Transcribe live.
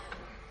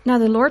Now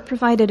the Lord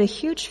provided a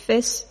huge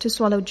fish to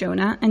swallow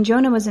Jonah, and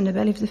Jonah was in the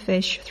belly of the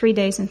fish 3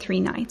 days and 3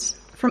 nights.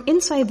 From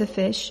inside the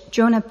fish,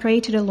 Jonah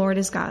prayed to the Lord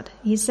his God.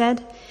 He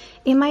said,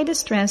 "In my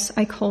distress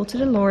I called to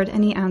the Lord,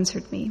 and he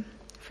answered me.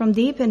 From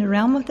deep in the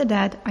realm of the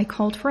dead I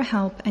called for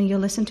help, and you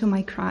listened to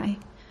my cry.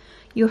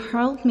 You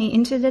hurled me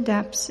into the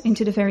depths,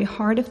 into the very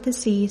heart of the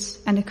seas,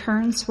 and the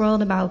currents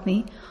swirled about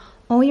me.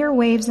 All your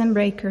waves and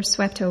breakers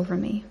swept over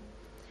me.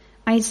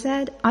 I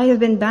said, I have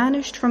been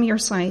banished from your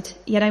sight,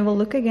 yet I will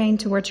look again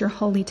towards your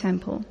holy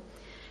temple.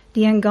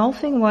 The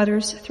engulfing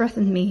waters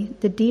threatened me,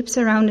 the deep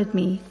surrounded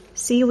me,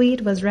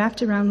 seaweed was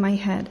wrapped around my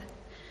head.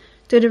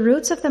 To the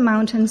roots of the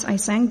mountains I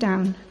sank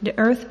down, the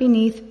earth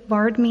beneath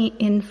barred me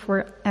in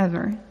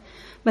forever.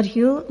 But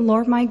you,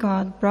 Lord my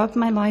God, brought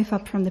my life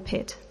up from the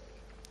pit.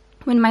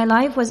 When my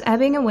life was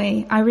ebbing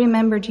away, I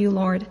remembered you,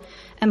 Lord,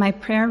 and my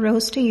prayer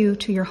rose to you,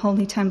 to your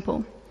holy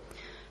temple.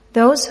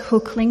 Those who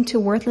cling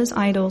to worthless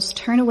idols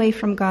turn away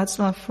from God's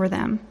love for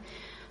them.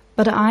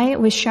 But I,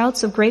 with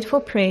shouts of grateful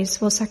praise,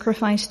 will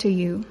sacrifice to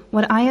you.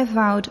 What I have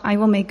vowed, I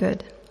will make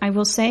good. I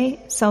will say,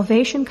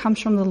 salvation comes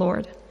from the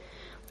Lord.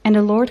 And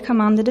the Lord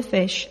commanded a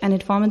fish, and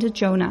it vomited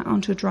Jonah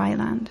onto dry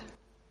land."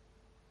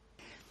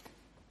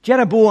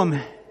 Jeroboam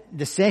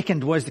the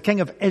second was the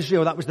king of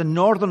Israel. That was the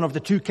northern of the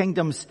two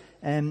kingdoms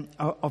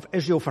of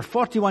Israel for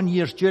 41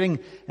 years during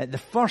the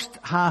first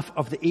half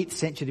of the 8th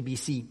century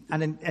BC.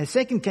 And in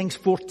 2 Kings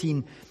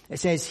 14, it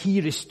says,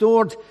 he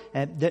restored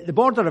the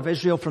border of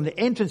Israel from the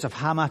entrance of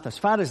Hamath as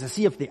far as the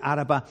Sea of the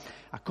Arabah,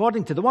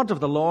 according to the word of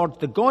the Lord,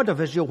 the God of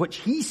Israel, which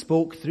he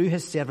spoke through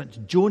his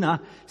servant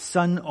Jonah,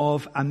 son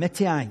of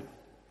Amittai.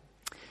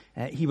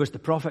 He was the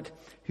prophet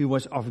who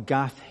was of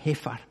Gath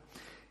Hepher.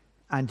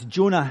 And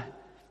Jonah,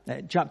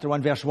 chapter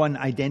 1, verse 1,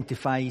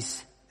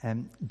 identifies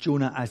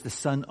Jonah as the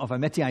son of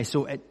Amittai.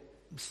 So it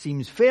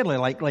seems fairly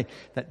likely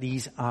that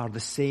these are the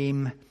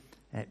same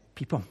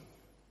people.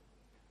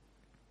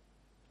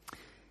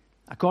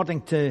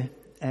 According to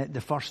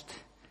the first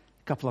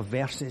couple of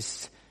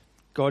verses,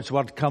 God's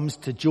word comes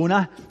to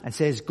Jonah and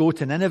says, go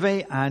to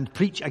Nineveh and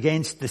preach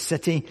against the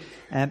city.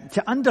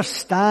 To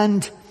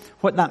understand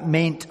what that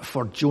meant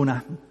for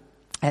Jonah,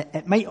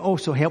 it might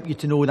also help you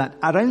to know that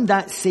around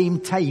that same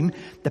time,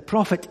 the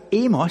prophet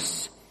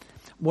Amos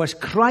was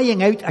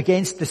crying out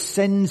against the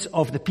sins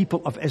of the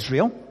people of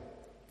Israel,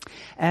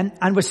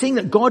 and was saying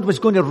that God was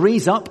going to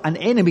raise up an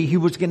enemy who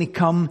was going to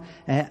come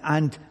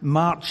and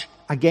march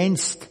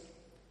against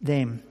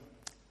them.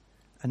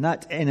 And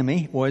that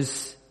enemy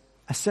was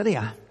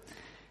Assyria.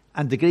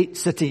 And the great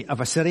city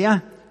of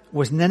Assyria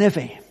was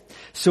Nineveh.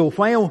 So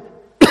while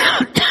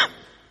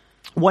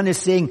one is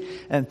saying,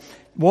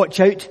 watch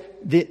out,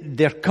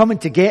 they're coming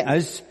to get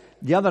us,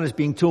 the other is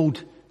being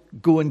told,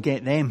 go and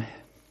get them.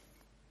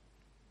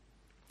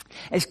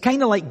 It's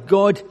kind of like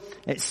God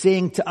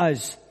saying to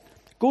us,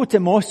 go to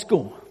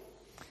Moscow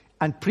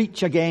and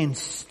preach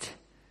against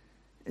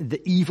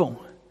the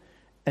evil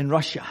in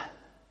Russia.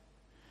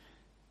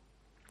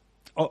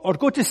 Or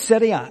go to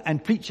Syria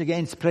and preach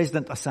against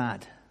President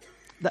Assad.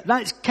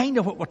 That's kind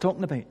of what we're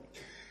talking about.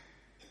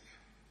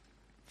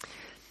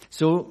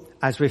 So,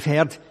 as we've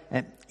heard,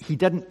 he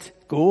didn't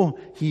go.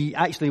 He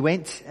actually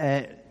went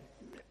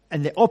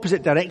in the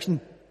opposite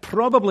direction,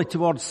 probably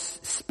towards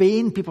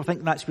Spain. People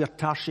think that's where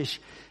Tarshish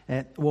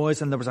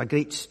was, and there was a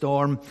great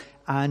storm,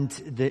 and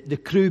the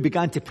crew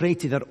began to pray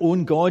to their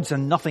own gods,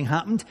 and nothing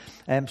happened.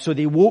 So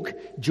they woke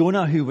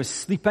Jonah, who was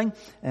sleeping,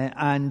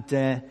 and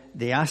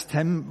they asked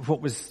him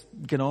what was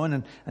going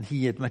on, and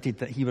he admitted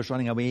that he was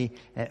running away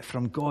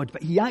from God.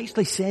 But he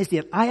actually says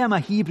there, I am a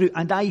Hebrew,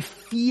 and I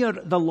fear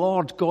the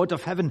Lord God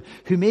of heaven,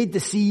 who made the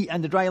sea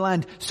and the dry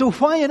land. So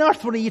why on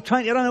earth were you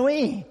trying to run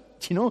away?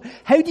 Do you know?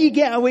 How do you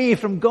get away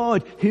from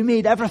God, who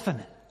made everything?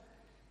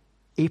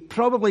 He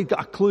probably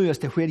got a clue as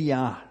to where you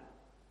are.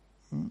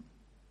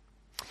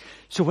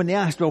 So when they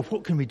asked, well,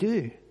 what can we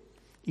do?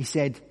 He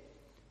said,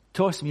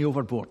 toss me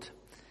overboard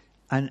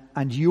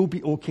and you'll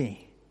be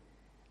okay.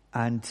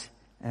 And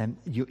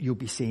you'll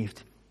be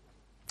saved.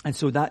 And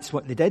so that's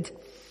what they did.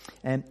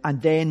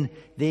 And then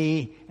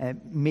they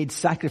made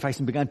sacrifice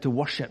and began to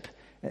worship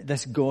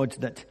this God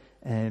that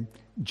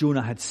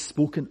Jonah had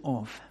spoken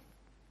of.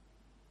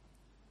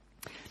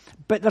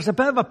 But there's a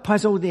bit of a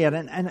puzzle there,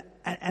 and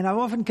I've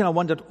often kind of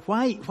wondered,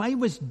 why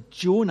was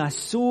Jonah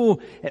so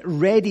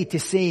ready to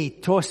say,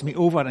 toss me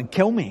over and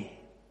kill me?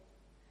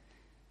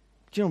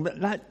 Do you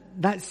know,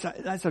 that's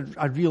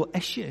a real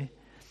issue.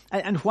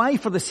 And why,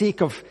 for the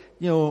sake of,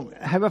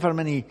 however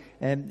many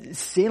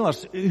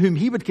sailors whom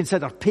he would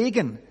consider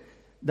pagan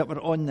that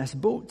were on this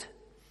boat?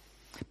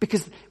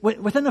 Because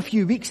within a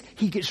few weeks,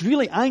 he gets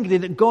really angry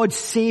that God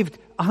saved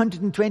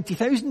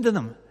 120,000 of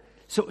them.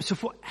 So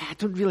I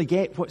don't really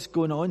get what's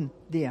going on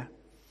there.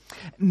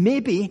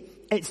 Maybe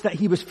it's that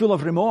he was full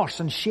of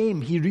remorse and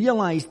shame. He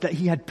realized that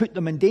he had put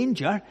them in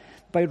danger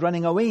by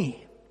running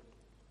away.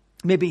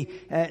 Maybe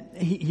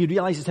he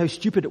realizes how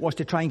stupid it was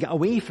to try and get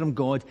away from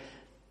God.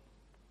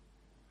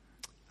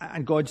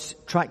 And God's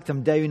tracked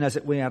him down, as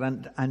it were,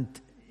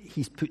 and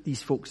he's put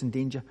these folks in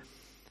danger.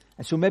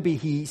 And so maybe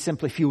he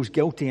simply feels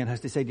guilty and has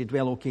decided,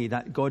 well, okay,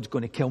 that God's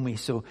going to kill me,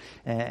 so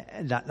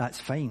that's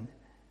fine.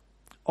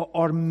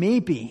 Or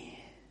maybe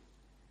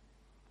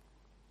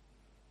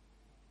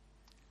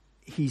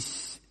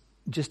he's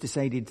just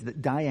decided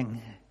that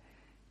dying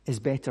is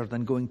better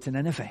than going to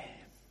Nineveh.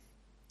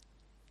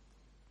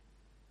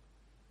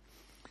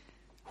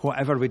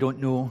 Whatever, we don't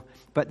know,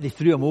 but they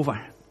threw him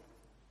over.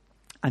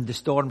 And the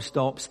storm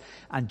stops,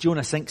 and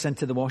Jonah sinks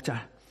into the water.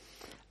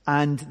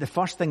 And the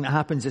first thing that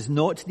happens is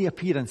not the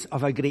appearance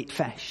of a great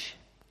fish.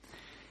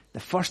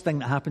 The first thing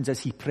that happens is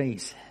he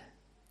prays.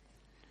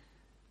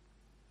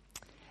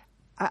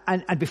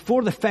 And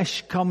before the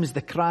fish comes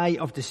the cry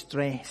of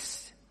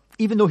distress.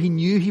 Even though he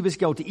knew he was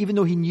guilty, even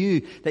though he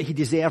knew that he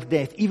deserved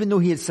death, even though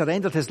he had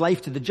surrendered his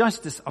life to the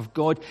justice of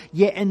God,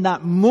 yet in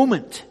that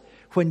moment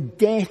when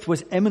death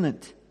was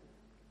imminent,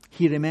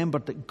 he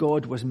remembered that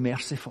God was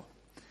merciful.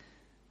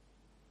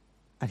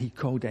 And he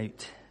called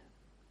out.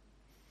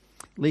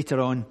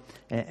 Later on,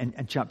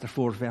 in chapter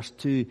 4, verse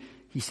 2,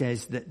 he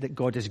says that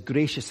God is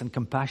gracious and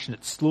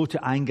compassionate, slow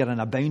to anger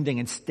and abounding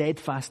in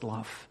steadfast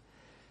love.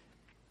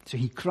 So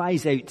he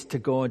cries out to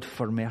God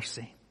for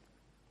mercy.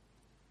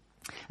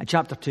 And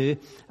chapter 2,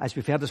 as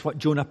we've heard, is what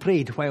Jonah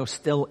prayed while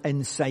still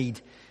inside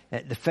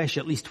the fish,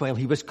 at least while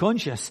he was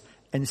conscious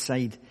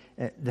inside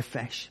the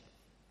fish.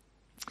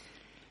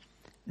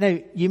 Now,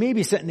 you may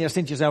be sitting there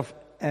saying to yourself,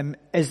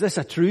 is this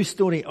a true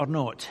story or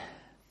not?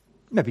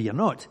 Maybe you're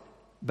not,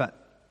 but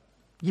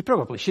you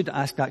probably should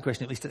ask that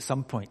question at least at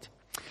some point.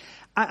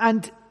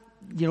 And,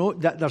 you know,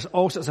 that there's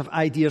all sorts of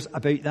ideas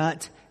about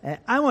that.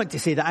 I want to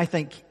say that I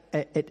think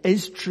it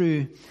is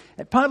true,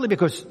 partly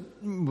because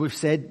we've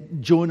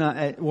said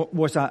Jonah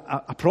was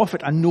a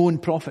prophet, a known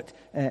prophet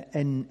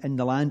in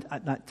the land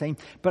at that time,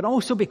 but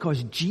also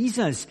because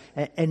Jesus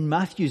in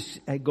Matthew's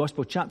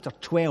Gospel, chapter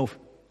 12,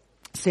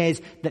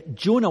 says that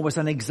Jonah was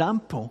an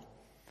example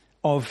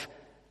of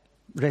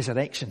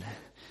resurrection.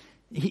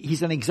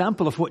 He's an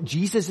example of what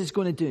Jesus is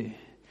going to do.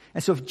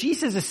 And so if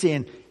Jesus is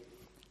saying,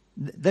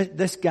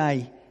 this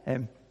guy,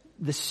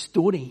 this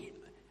story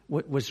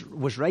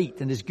was right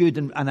and is good,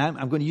 and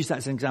I'm going to use that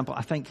as an example,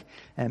 I think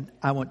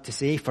I want to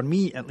say, for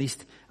me at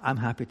least, I'm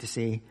happy to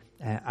say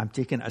I'm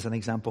taking it as an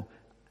example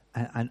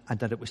and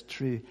that it was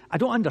true. I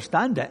don't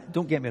understand it,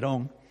 don't get me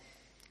wrong,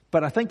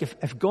 but I think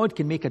if God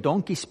can make a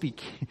donkey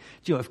speak,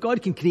 you know, if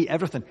God can create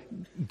everything,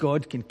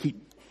 God can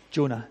keep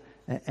Jonah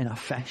in a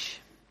fish.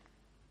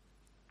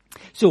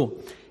 So,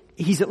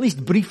 he's at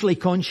least briefly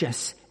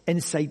conscious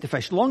inside the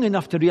fish, long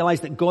enough to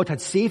realize that God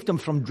had saved him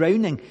from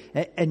drowning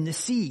in the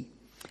sea.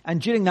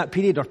 And during that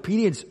period, or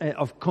periods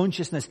of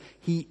consciousness,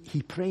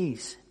 he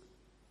prays.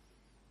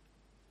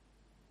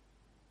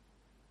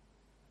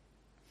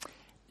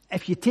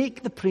 If you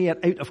take the prayer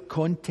out of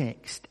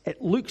context,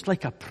 it looks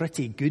like a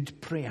pretty good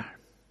prayer.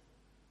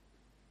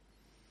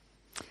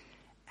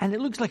 And it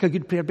looks like a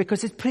good prayer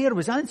because his prayer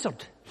was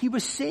answered. He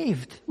was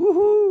saved.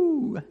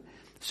 Woohoo!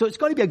 So it's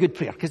got to be a good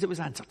prayer because it was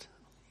answered.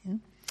 Yeah?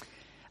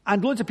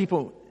 And loads of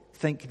people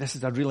think this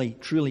is a really,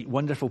 truly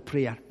wonderful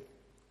prayer.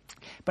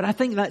 But I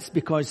think that's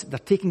because they're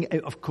taking it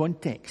out of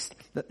context.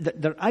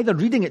 They're either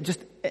reading it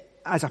just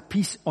as a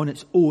piece on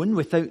its own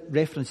without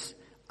reference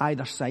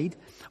either side,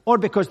 or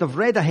because they've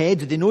read ahead,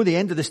 they know the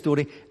end of the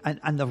story,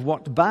 and they've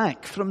worked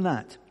back from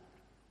that.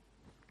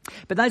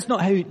 But that's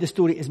not how the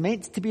story is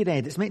meant to be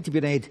read. It's meant to be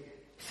read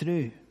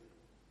through.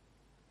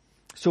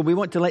 So we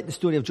want to let the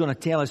story of Jonah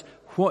tell us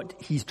what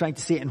he's trying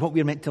to say and what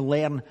we're meant to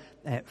learn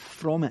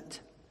from it.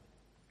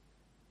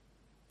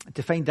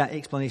 To find that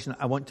explanation,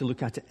 I want to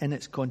look at it in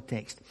its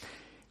context.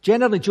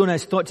 Generally, Jonah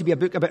is thought to be a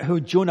book about how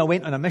Jonah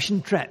went on a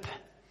mission trip.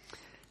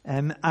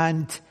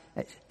 And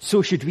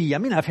so should we. I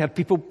mean, I've heard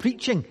people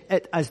preaching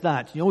it as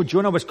that. You know,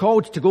 Jonah was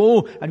called to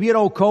go, and we're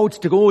all called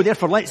to go.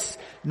 Therefore, let's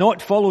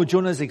not follow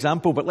Jonah's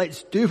example, but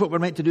let's do what we're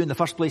meant to do in the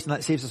first place, and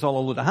that saves us all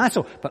a load of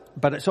hassle.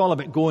 But it's all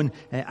about going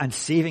and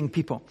saving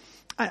people.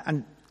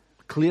 And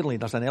clearly,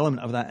 there's an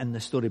element of that in the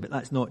story, but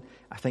that's not,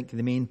 I think,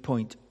 the main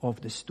point of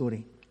the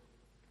story.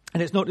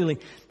 And it's not really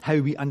how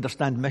we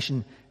understand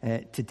mission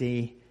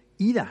today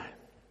either.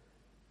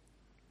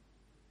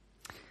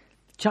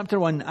 Chapter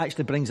 1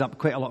 actually brings up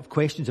quite a lot of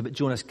questions about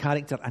Jonah's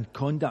character and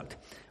conduct.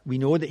 We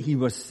know that he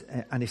was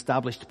an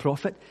established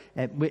prophet.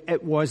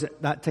 It was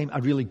at that time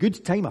a really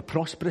good time, a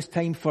prosperous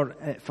time for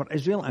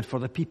Israel and for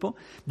the people.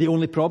 The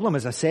only problem,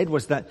 as I said,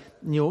 was that,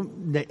 you know,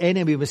 the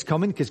enemy was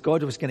coming because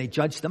God was going to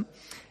judge them,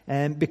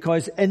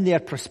 because in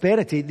their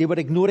prosperity they were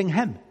ignoring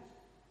him.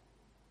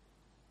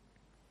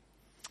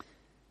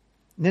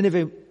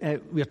 Nineveh,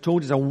 we are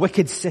told, is a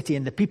wicked city,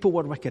 and the people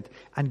were wicked.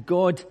 And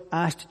God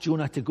asked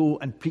Jonah to go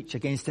and preach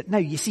against it. Now,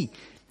 you see,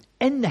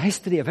 in the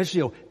history of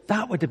Israel,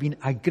 that would have been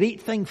a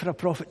great thing for a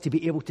prophet to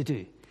be able to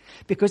do.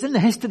 Because in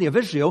the history of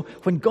Israel,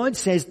 when God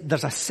says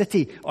there's a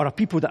city or a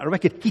people that are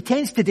wicked, he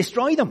tends to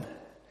destroy them.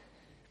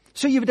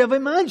 So you would have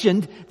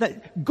imagined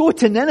that go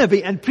to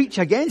Nineveh and preach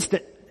against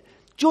it.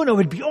 Jonah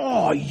would be,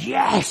 oh,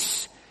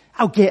 yes,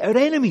 I'll get our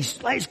enemies.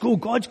 Let's go.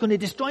 God's going to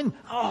destroy them.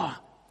 Oh,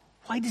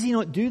 why does he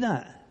not do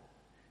that?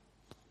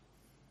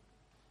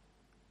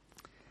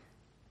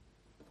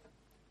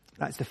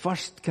 That's the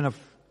first kind of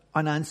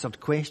unanswered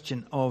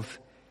question of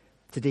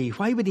today.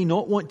 Why would he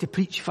not want to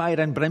preach fire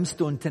and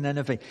brimstone to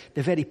Nineveh,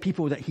 the very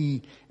people that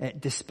he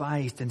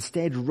despised,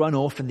 instead run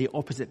off in the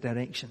opposite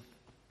direction?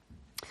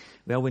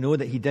 Well, we know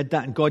that he did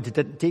that, and God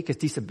didn't take his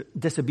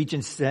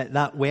disobedience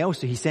that well,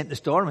 so he sent the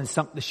storm and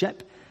sunk the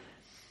ship.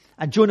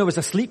 And Jonah was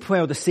asleep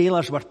while the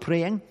sailors were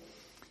praying.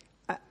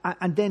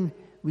 And then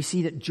we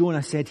see that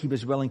Jonah said he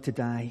was willing to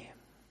die.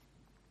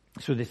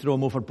 So they throw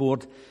him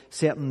overboard,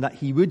 certain that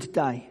he would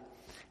die.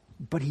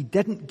 But he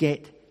didn't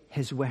get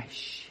his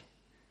wish,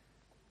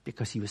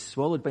 because he was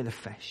swallowed by the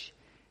fish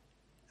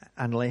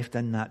and left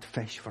in that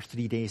fish for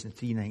 3 days and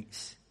 3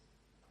 nights.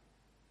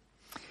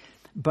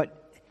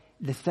 But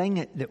the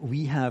thing that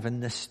we have in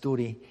this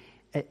story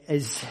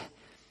is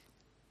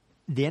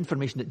the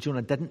information that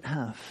Jonah didn't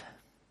have.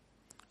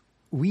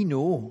 We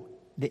know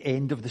the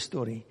end of the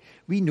story.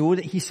 We know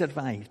that he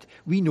survived.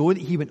 We know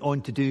that he went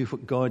on to do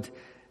what God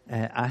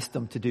asked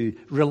him to do,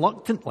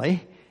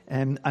 reluctantly,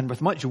 and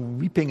with much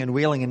weeping and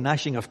wailing and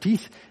gnashing of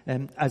teeth,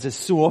 as is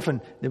so often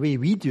the way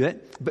we do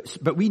it.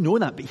 But we know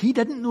that. But he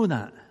didn't know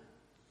that.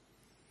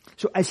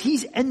 So as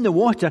he's in the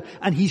water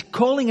and he's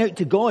calling out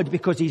to God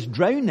because he's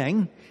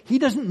drowning, he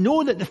doesn't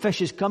know that the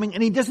fish is coming,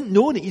 and he doesn't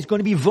know that he's going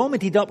to be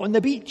vomited up on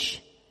the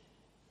beach.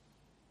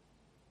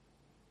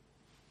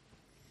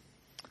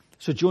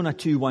 So Jonah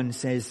 2:1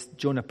 says,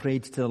 Jonah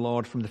prayed to the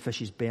Lord from the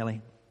fish's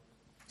belly.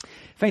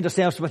 Find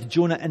ourselves with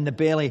Jonah in the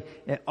belly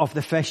of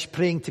the fish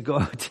praying to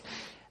God.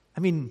 I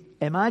mean,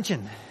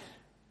 imagine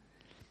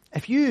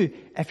if you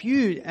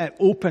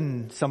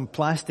open some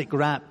plastic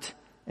wrapped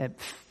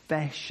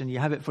fish and you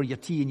have it for your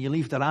tea and you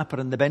leave the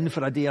wrapper in the bin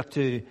for a day or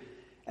two.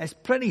 It's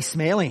pretty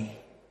smelly.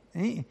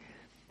 Eh?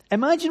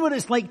 Imagine what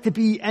it's like to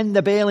be in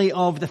the belly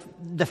of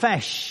the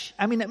fish.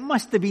 I mean, it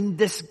must have been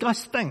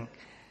disgusting.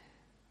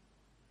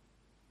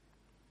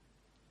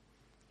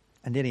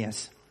 And there he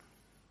is.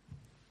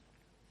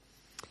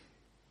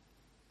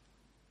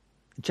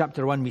 In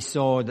chapter 1, we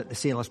saw that the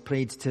sailors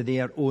prayed to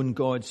their own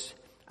gods,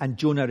 and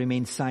Jonah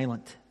remained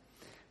silent.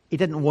 He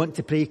didn't want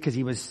to pray because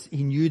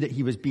he knew that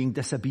he was being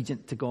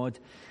disobedient to God.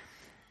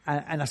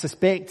 And I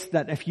suspect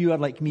that if you are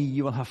like me,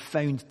 you will have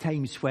found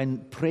times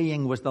when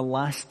praying was the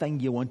last thing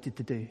you wanted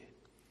to do,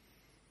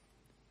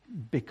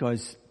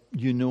 because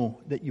you know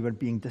that you were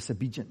being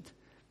disobedient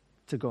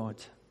to God.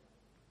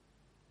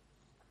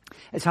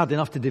 It's hard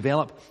enough to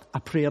develop a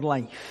prayer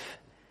life,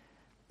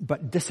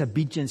 but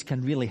disobedience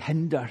can really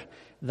hinder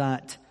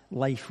that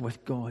life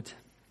with God.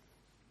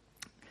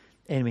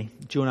 Anyway,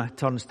 Jonah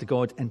turns to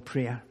God in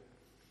prayer.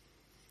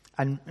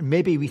 And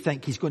maybe we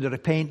think he's going to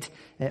repent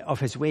of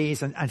his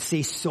ways and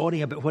say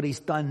sorry about what he's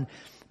done.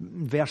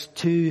 Verse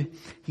 2,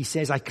 he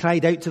says, I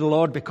cried out to the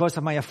Lord because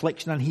of my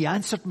affliction, and he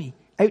answered me.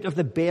 Out of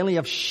the belly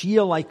of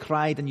Sheol I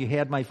cried, and you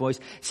heard my voice.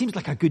 Seems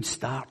like a good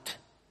start.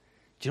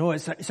 Do you know,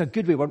 it's a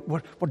good way.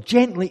 We're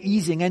gently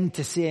easing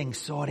into saying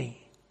sorry.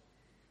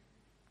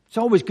 It's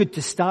always good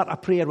to start a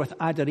prayer with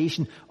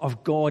adoration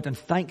of God and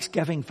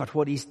thanksgiving for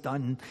what he's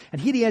done.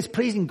 And here he is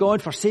praising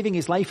God for saving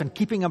his life and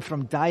keeping him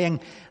from dying.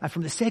 And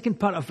from the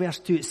second part of verse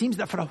 2, it seems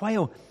that for a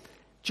while,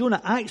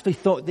 Jonah actually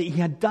thought that he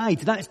had died.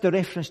 That's the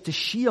reference to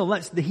Sheol.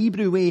 That's the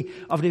Hebrew way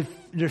of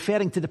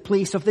referring to the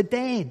place of the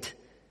dead.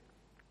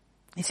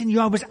 He's saying,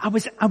 I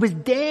was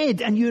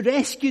dead and you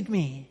rescued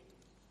me.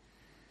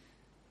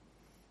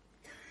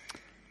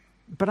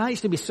 But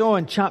actually we saw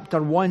in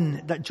chapter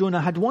 1 that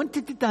Jonah had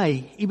wanted to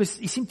die. He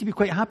seemed to be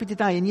quite happy to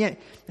die, and yet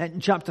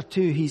in chapter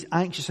 2 he's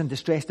anxious and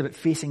distressed about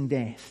facing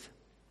death.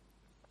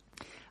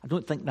 I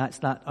don't think that's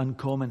that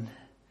uncommon.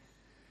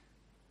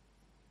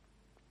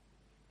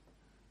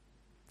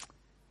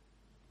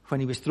 When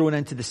he was thrown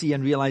into the sea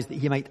and realized that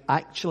he might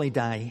actually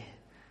die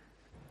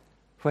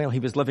while he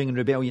was living in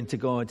rebellion to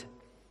God,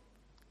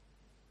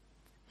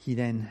 he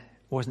then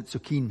wasn't so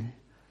keen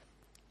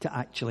to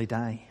actually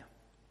die.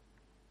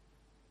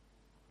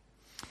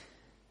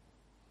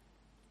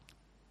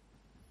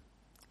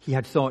 He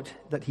had thought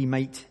that he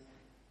might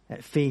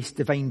face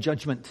divine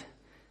judgment,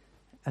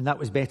 and that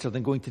was better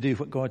than going to do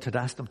what God had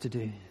asked him to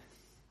do.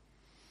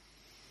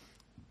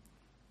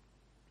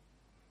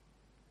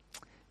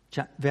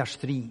 Verse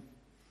 3,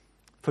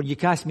 for you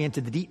cast me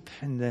into the deep,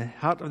 in the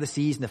heart of the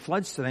seas, and the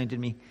floods surrounded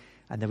me,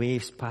 and the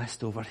waves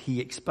passed over.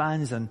 He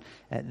expands on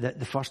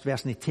the first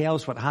verse, and he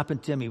tells what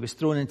happened to him. He was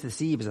thrown into the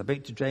sea, he was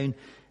about to drown,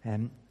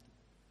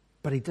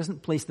 but he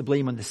doesn't place the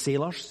blame on the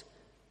sailors.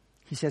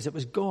 He says it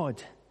was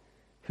God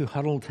who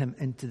hurled him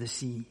into the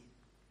sea.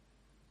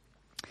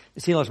 The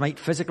sailors might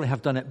physically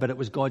have done it, but it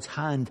was God's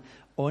hand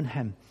on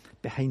him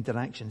behind their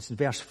actions. In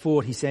verse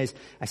 4 he says,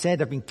 I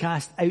said, I've been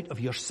cast out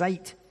of your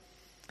sight,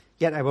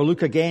 yet I will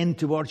look again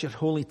towards your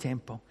holy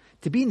temple.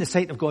 To be in the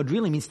sight of God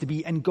really means to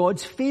be in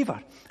God's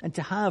favour, and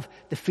to have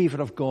the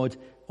favour of God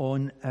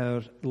on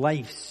our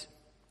lives.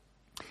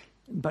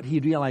 But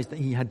he realised that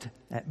he had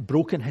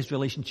broken his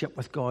relationship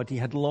with God. He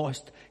had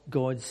lost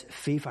God's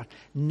favour.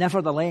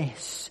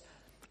 Nevertheless,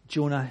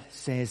 Jonah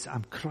says,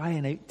 I'm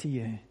crying out to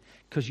you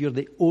because you're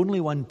the only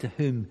one to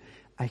whom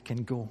I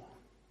can go.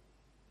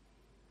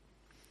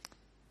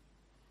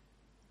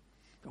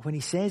 when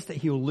he says that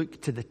he'll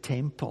look to the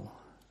temple,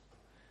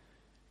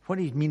 what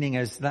he's meaning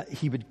is that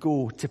he would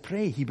go to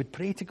pray. He would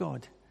pray to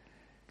God.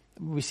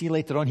 We see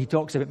later on he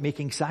talks about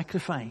making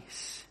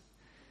sacrifice.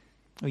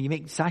 Well, you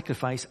make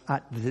sacrifice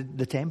at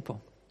the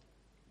temple.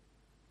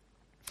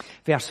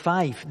 Verse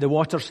 5, the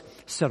waters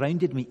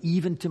surrounded me,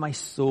 even to my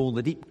soul.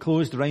 The deep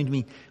closed around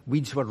me.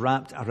 Weeds were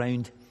wrapped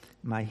around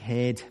my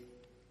head.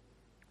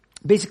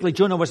 Basically,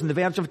 Jonah was on the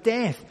verge of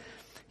death.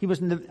 He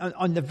was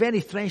on the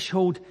very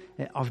threshold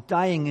of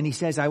dying. And he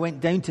says, I went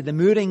down to the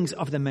moorings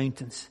of the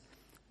mountains.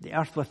 The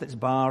earth with its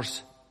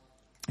bars,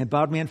 it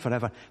barred me in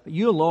forever. But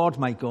you, Lord,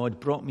 my God,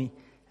 brought me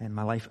and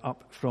my life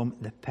up from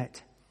the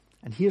pit.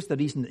 And here's the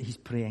reason that he's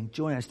praying.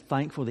 Jonah is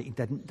thankful that he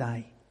didn't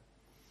die.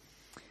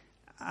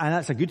 And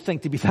that's a good thing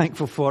to be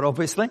thankful for,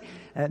 obviously.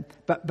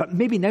 But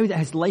maybe now that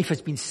his life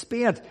has been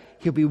spared,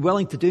 he'll be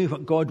willing to do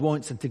what God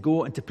wants and to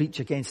go and to preach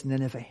against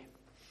Nineveh.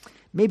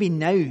 Maybe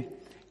now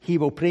he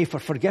will pray for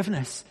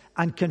forgiveness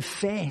and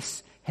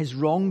confess his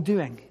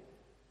wrongdoing.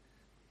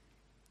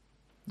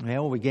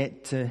 Well, we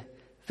get to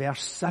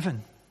verse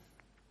 7.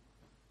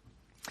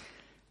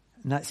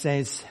 And that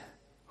says,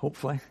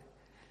 hopefully,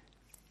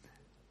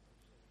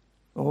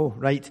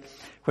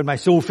 when my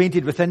soul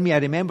fainted within me, I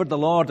remembered the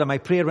Lord, and my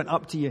prayer went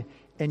up to you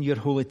in your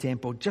holy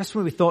temple. Just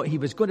when we thought he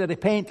was going to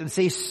repent and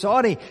say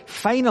sorry,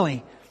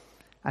 finally,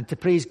 and to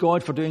praise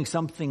God for doing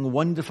something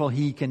wonderful,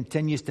 he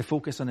continues to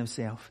focus on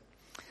himself.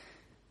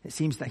 It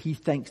seems that he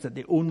thinks that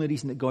the only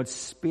reason that God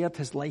spared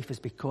his life is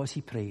because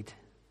he prayed.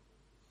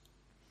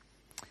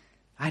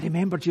 I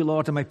remembered you,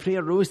 Lord, and my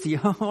prayer rose to you.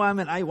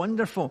 Oh,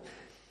 wonderful.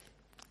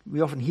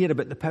 We often hear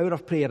about the power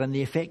of prayer and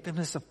the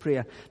effectiveness of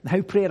prayer and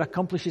how prayer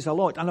accomplishes a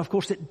lot. And of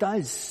course it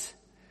does.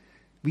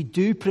 We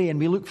do pray and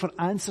we look for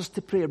answers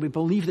to prayer. We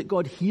believe that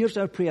God hears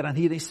our prayer and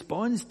he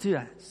responds to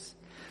us.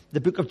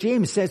 The book of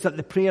James says that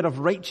the prayer of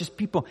righteous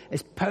people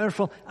is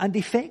powerful and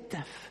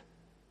effective.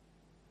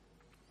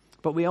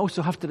 But we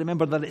also have to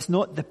remember that it's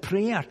not the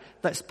prayer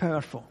that's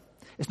powerful.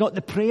 It's not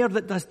the prayer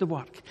that does the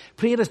work.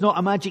 Prayer is not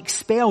a magic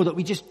spell that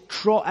we just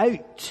trot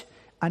out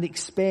and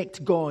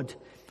expect God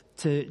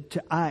to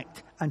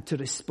act and to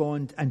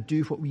respond and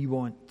do what we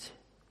want.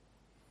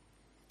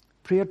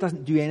 Prayer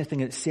doesn't do anything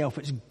in itself.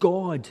 It's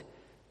God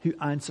who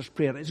answers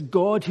prayer. It's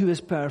God who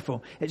is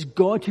powerful. It's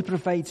God who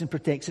provides and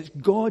protects. It's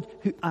God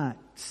who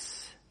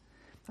acts.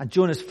 And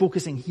Jonah's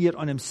focusing here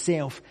on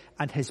himself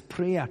and his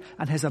prayer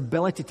and his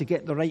ability to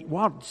get the right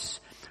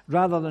words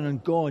rather than on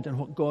God and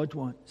what God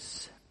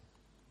wants.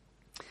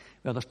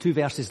 Well, there's 2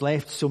 verses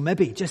left, so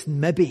maybe, just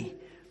maybe,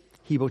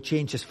 he will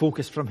change his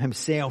focus from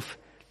himself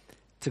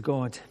to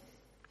God.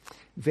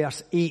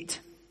 Verse 8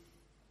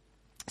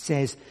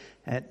 says,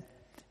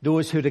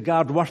 those who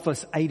regard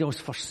worthless idols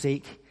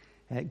forsake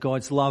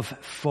God's love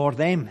for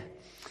them.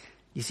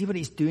 You see what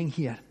he's doing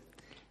here?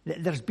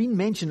 There's been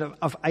mention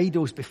of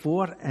idols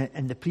before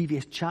in the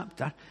previous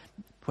chapter.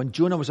 When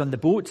Jonah was on the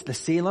boat, the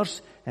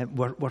sailors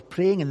were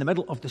praying in the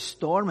middle of the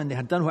storm, and they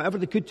had done whatever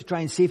they could to try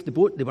and save the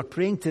boat. They were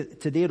praying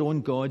to their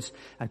own gods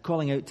and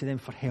calling out to them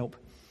for help.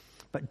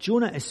 But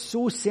Jonah is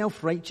so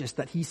self-righteous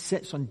that he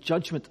sits on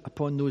judgment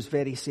upon those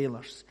very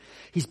sailors.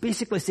 He's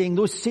basically saying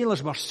those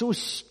sailors were so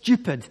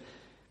stupid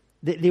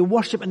that they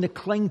worship and they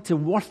cling to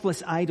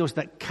worthless idols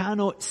that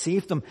cannot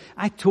save them.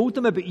 I told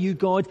them about you,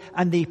 God,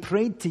 and they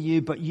prayed to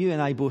you, but you and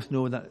I both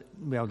know that,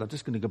 well, they're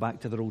just going to go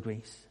back to their old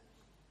ways.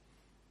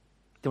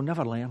 They'll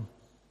never learn.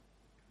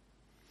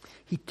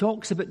 He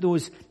talks about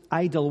those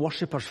idol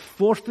worshippers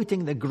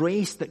forfeiting the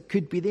grace that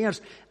could be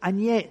theirs.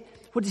 And yet,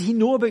 what does he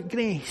know about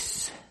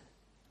grace?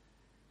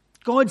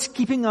 God's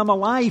keeping him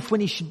alive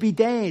when he should be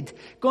dead.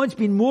 God's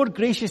been more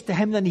gracious to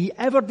him than he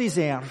ever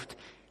deserved.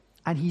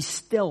 And he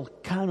still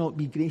cannot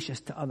be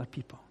gracious to other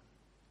people.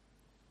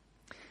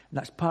 And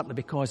that's partly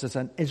because as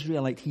an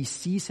Israelite, he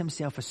sees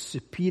himself as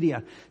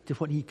superior to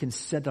what he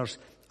considers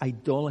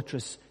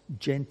idolatrous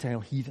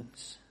Gentile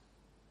heathens.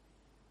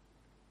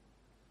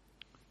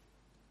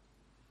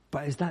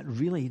 But is that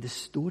really the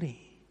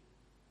story?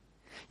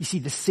 You see,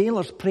 the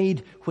sailors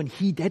prayed when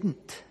he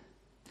didn't.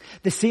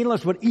 The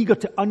sailors were eager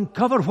to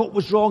uncover what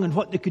was wrong and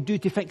what they could do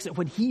to fix it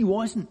when he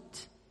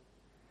wasn't.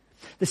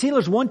 The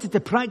sailors wanted to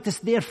practice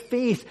their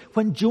faith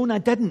when Jonah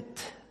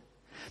didn't.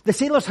 The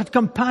sailors had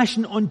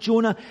compassion on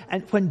Jonah,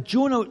 and when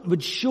Jonah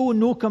would show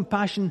no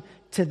compassion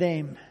to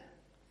them.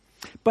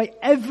 By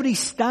every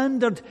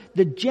standard,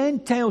 the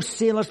Gentile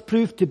sailors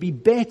proved to be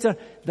better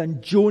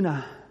than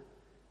Jonah.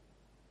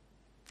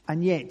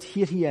 And yet,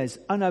 here he is,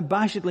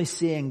 unabashedly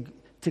saying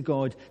to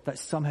God that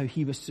somehow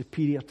he was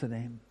superior to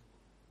them.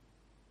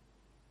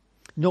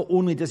 Not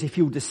only does he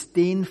feel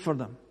disdain for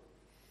them,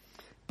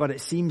 but it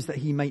seems that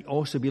he might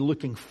also be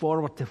looking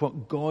forward to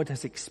what God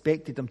has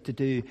expected him to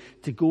do,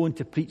 to go and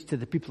to preach to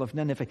the people of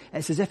Nineveh.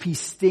 It's as if he's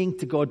saying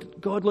to God,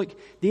 God, look,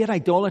 they're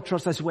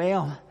idolaters as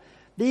well.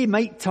 They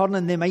might turn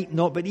and they might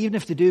not, but even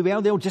if they do,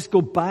 well, they'll just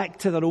go back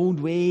to their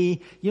old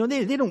way. You know,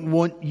 they don't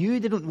want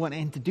you. They don't want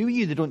anything to do with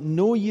you. They don't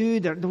know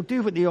you. They'll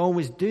do what they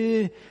always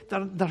do.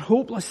 They're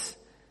hopeless.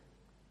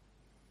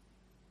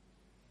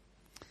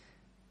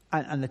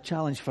 And the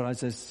challenge for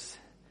us is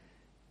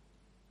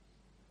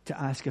to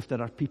ask if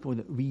there are people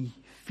that we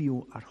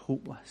feel are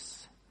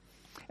hopeless,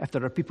 if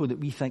there are people that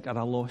we think are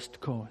a lost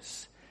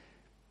cause,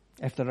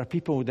 if there are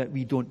people that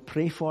we don't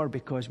pray for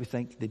because we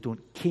think they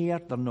don't care,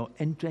 they're not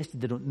interested,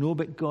 they don't know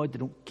about God, they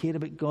don't care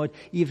about God,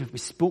 even if we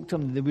spoke to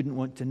them, they wouldn't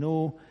want to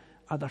know.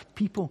 Are there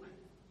people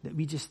that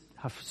we just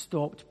have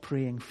stopped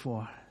praying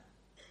for?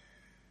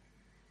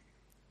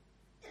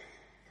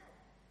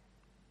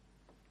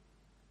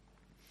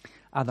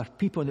 Are there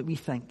people that we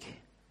think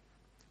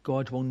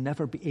God will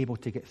never be able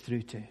to get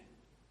through to?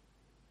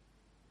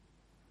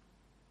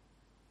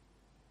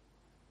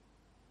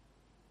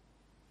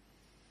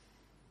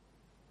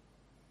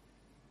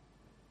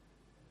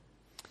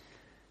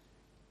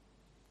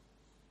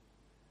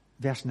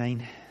 Verse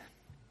 9.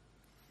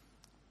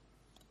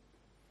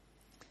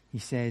 He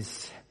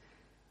says,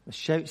 with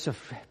shouts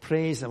of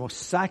praise I will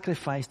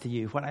sacrifice to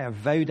you. What I have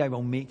vowed I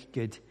will make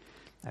good.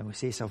 I will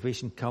say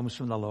salvation comes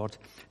from the Lord.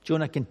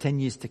 Jonah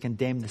continues to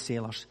condemn the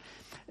sailors.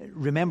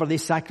 Remember, they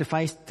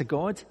sacrificed to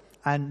God,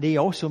 and they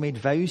also made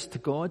vows to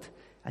God.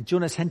 And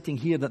Jonah's hinting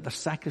here that their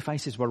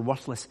sacrifices were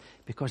worthless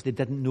because they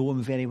didn't know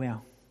him very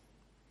well.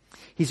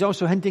 He's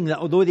also hinting that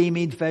although they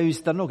made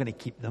vows, they're not going to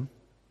keep them.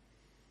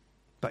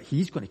 But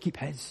he's going to keep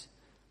his.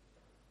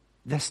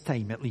 This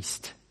time, at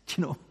least.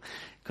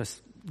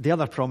 Because the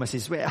other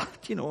promises, well,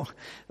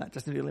 that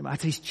doesn't really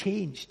matter. He's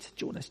changed.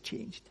 Jonah's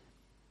changed.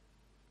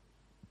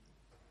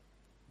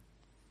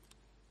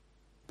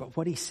 But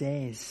what he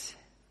says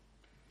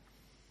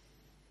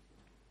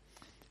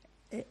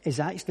is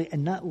actually,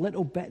 in that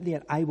little bit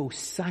there, I will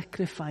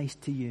sacrifice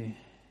to you.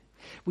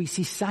 We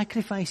see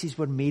sacrifices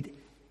were made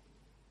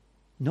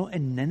not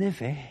in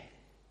Nineveh,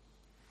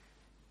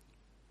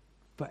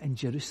 but in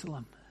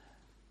Jerusalem.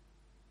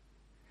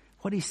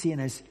 What he's saying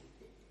is,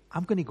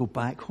 I'm going to go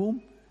back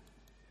home.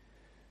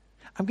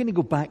 I'm going to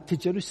go back to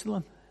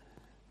Jerusalem.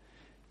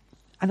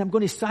 And I'm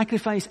going to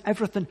sacrifice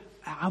everything.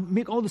 I'll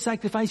make all the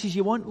sacrifices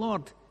you want,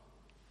 Lord,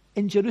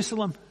 in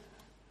Jerusalem.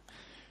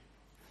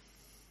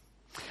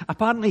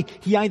 Apparently,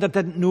 he either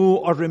didn't know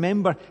or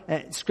remember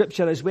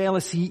Scripture as well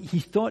as he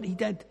thought he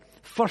did.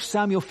 1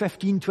 Samuel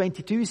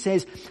 15:22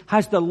 says,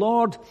 has the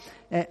Lord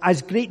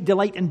as great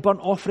delight in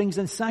burnt offerings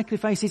and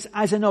sacrifices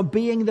as in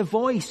obeying the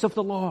voice of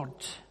the Lord?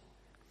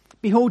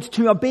 Behold,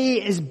 to obey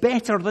is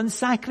better than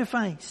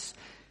sacrifice.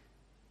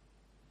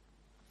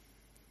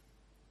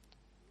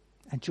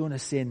 And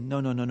Jonah's saying,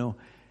 no.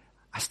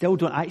 I still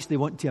don't actually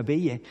want to obey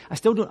you. I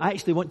still don't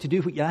actually want to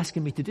do what you're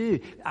asking me to do.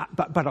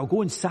 But I'll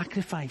go and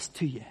sacrifice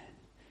to you.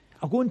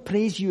 I'll go and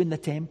praise you in the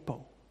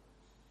temple.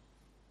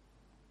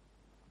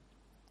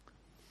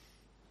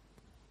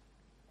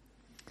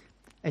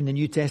 In the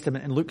New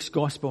Testament, in Luke's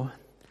Gospel,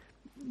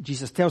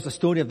 Jesus tells the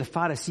story of the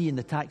Pharisee and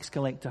the tax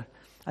collector.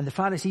 And the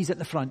Pharisee's at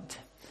the front.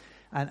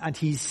 And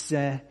he's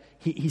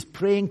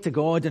praying to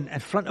God in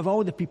front of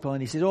all the people.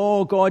 And he says,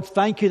 oh God,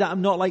 thank you that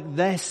I'm not like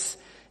this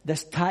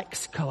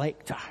tax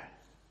collector.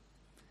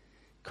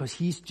 Because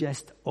he's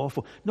just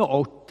awful. Not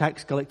all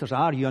tax collectors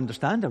are, you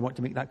understand. I want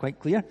to make that quite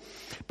clear.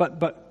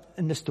 But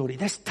in the story,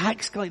 this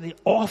tax collector is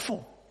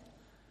awful.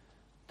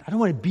 I don't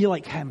want to be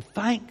like him.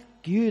 Thank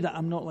you that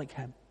I'm not like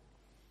him.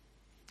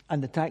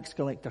 And the tax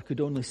collector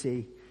could only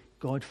say,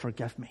 God,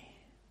 forgive me.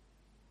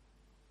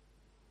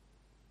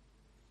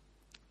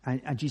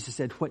 And Jesus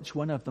said, which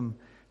one of them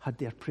had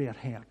their prayer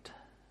heard?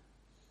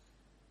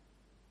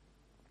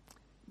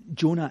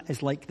 Jonah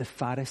is like the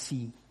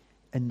Pharisee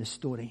in the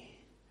story.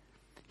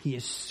 He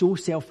is so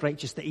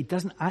self-righteous that he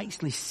doesn't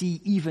actually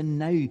see even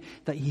now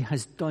that he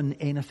has done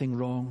anything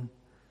wrong.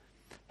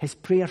 His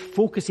prayer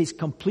focuses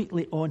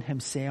completely on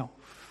himself.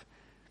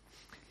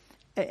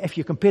 If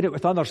you compare it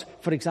with others,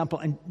 for example,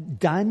 in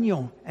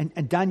Daniel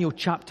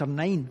chapter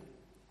 9,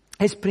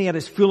 his prayer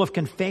is full of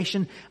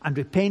confession and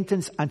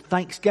repentance and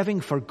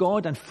thanksgiving for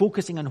God and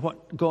focusing on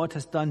what God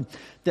has done.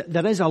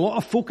 There is a lot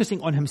of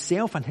focusing on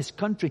himself and his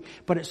country,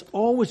 but it's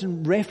always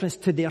in reference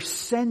to their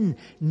sin,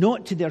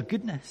 not to their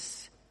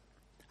goodness.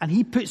 And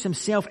he puts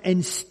himself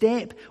in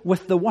step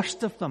with the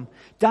worst of them.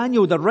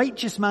 Daniel, the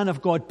righteous man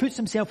of God, puts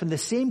himself in the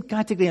same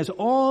category as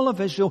all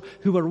of Israel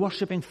who were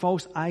worshipping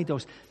false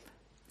idols.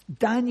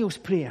 Daniel's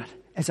prayer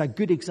is a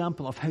good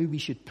example of how we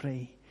should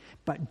pray.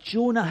 But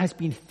Jonah has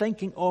been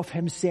thinking of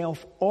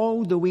himself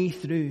all the way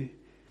through.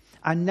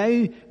 And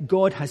now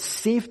God has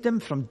saved him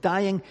from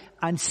dying,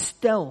 and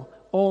still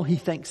all he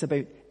thinks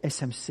about is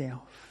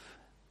himself.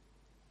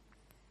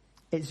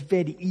 It's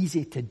very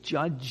easy to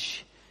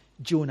judge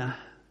Jonah.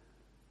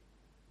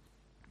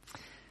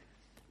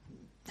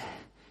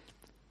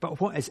 But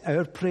what is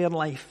our prayer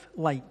life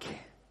like?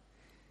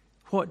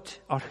 What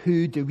or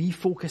who do we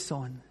focus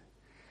on?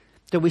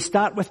 Do we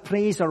start with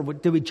praise, or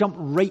do we jump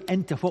right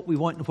into what we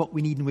want and what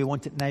we need and we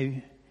want it now?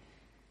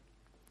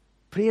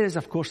 Prayer is,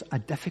 of course, a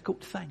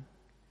difficult thing.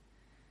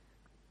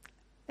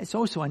 It's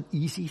also an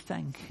easy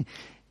thing.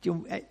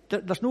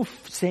 There's no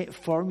set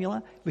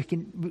formula.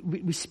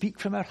 We speak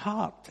from our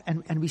heart,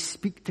 and we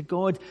speak to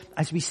God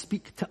as we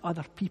speak to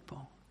other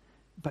people.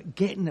 But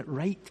getting it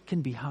right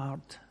can be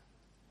hard.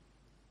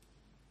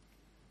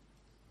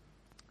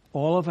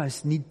 All of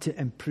us need to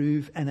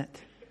improve in it.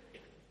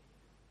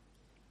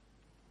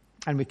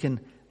 And we can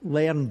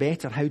learn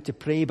better how to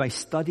pray by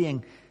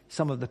studying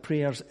some of the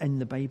prayers in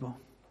the Bible.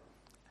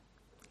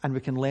 And we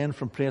can learn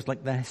from prayers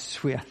like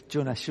this, where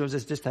Jonah shows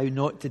us just how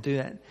not to do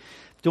it.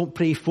 Don't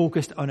pray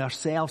focused on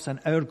ourselves and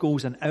our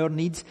goals and our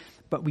needs,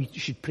 but we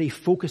should pray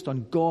focused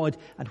on God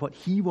and what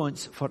He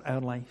wants for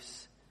our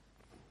lives.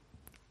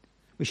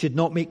 We should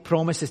not make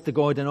promises to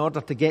God in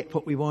order to get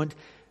what we want.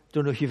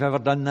 Don't know if you've ever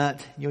done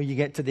that. You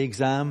get to the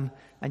exam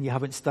and you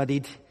haven't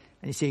studied,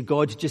 and you say,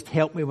 God, just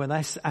help me with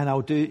this and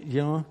I'll do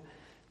it,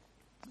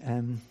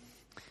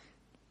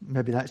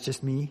 Maybe that's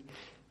just me.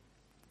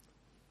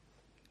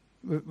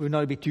 We're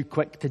not to be too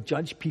quick to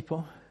judge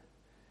people,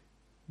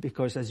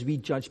 because as we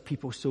judge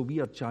people, so we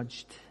are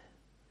judged.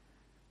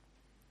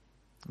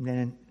 And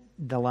then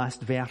the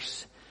last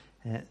verse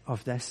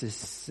of this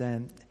is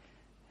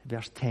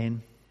verse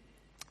 10.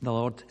 The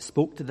Lord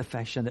spoke to the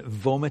fish, and it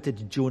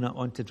vomited Jonah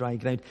onto dry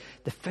ground.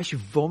 The fish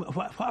vomit.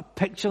 What a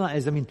picture that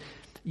is. I mean,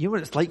 you know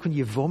what it's like when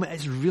you vomit?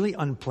 It's really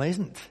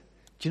unpleasant.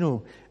 Do you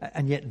know?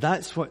 And yet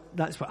that's what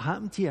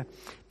happened here.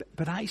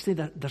 But actually,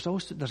 there's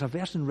a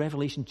verse in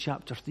Revelation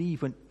chapter 3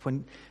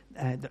 when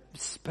the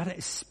Spirit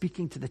is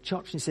speaking to the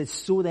church, and He says,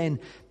 "So then,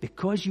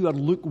 because you are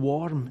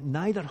lukewarm,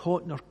 neither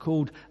hot nor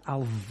cold,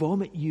 I'll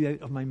vomit you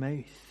out of my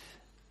mouth."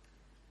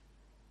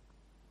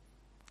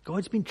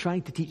 God's been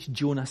trying to teach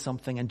Jonah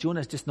something, and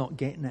Jonah's just not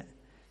getting it.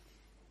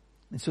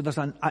 And so there's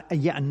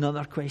yet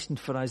another question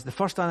for us. The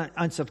first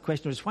answered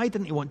question was, why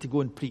didn't he want to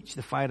go and preach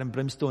the fire and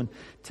brimstone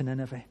to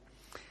Nineveh?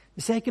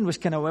 The second was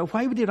kind of, well,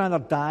 why would he rather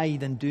die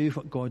than do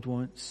what God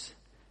wants?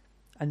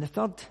 And the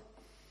third,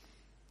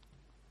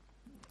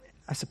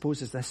 I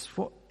suppose, is this: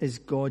 what is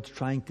God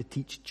trying to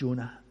teach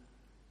Jonah?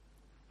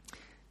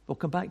 We'll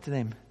come back to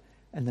them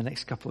in the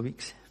next couple of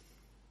weeks.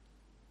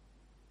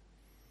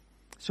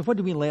 So what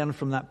do we learn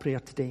from that prayer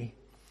today?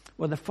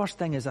 Well, the first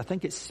thing is, I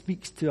think it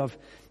speaks to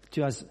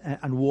us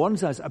and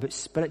warns us about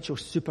spiritual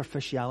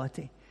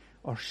superficiality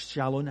or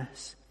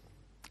shallowness.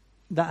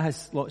 That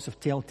has lots of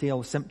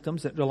telltale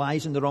symptoms. It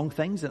relies on the wrong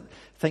things. It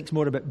thinks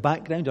more about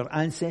background or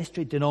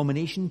ancestry,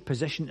 denomination,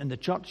 position in the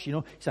church.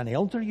 He's an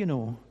elder,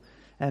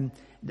 the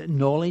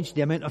knowledge,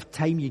 the amount of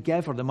time you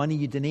give or the money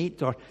you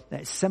donate, or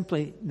it's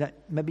simply that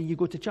maybe you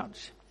go to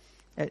church.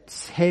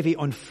 It's heavy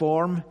on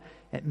form.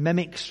 It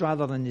mimics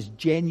rather than is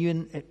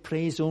genuine. It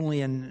prays only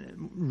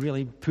in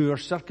really poor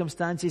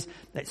circumstances.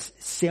 It's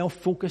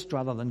self-focused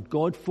rather than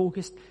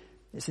God-focused.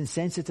 It's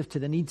insensitive to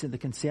the needs and the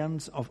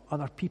concerns of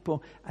other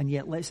people, and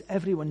yet lets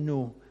everyone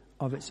know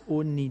of its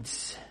own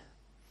needs.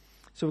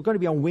 So we've got to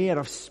be aware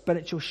of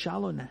spiritual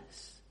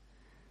shallowness.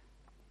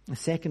 And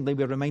secondly,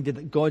 we're reminded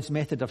that God's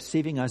method of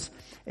saving us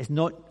is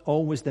not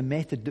always the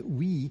method that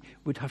we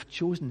would have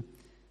chosen.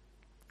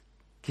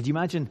 Could you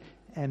imagine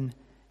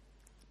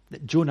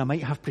that Jonah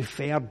might have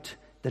preferred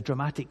the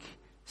dramatic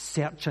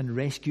search and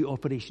rescue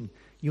operation?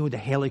 The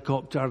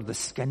helicopter, the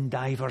skin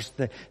divers,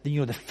 the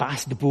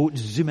fast boat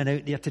zooming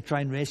out there to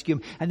try and rescue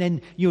him. And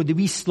then, the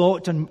wee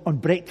slot on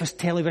breakfast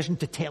television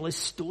to tell his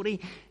story.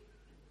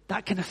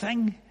 That kind of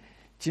thing.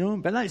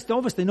 But that's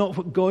obviously not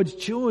what God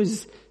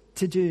chose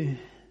to do.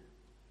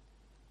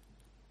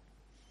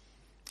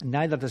 And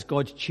neither does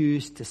God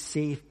choose to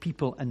save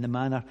people in the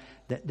manner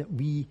that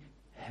we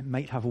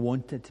might have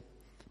wanted.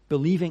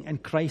 Believing in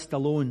Christ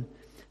alone,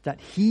 that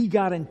He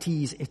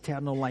guarantees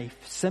eternal life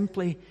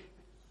simply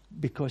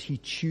because He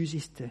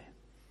chooses to,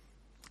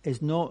 is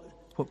not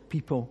what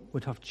people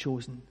would have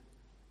chosen.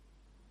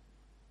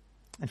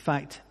 In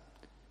fact,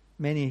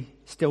 many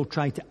still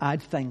try to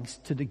add things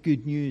to the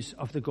good news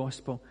of the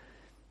gospel.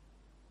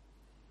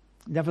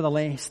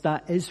 Nevertheless,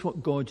 that is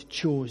what God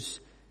chose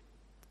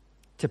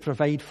to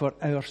provide for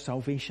our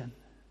salvation.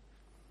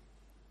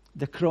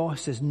 The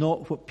cross is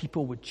not what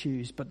people would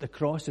choose, but the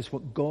cross is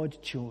what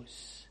God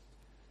chose.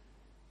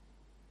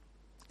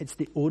 It's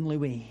the only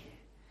way.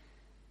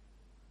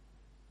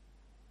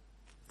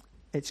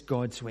 It's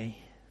God's way.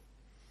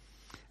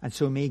 And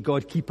so may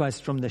God keep us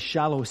from the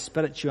shallow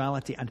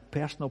spirituality and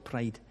personal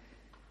pride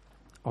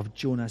of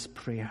Jonah's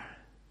prayer,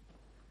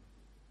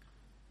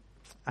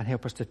 and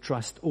help us to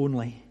trust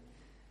only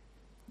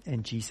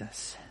in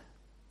Jesus.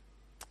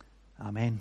 Amen.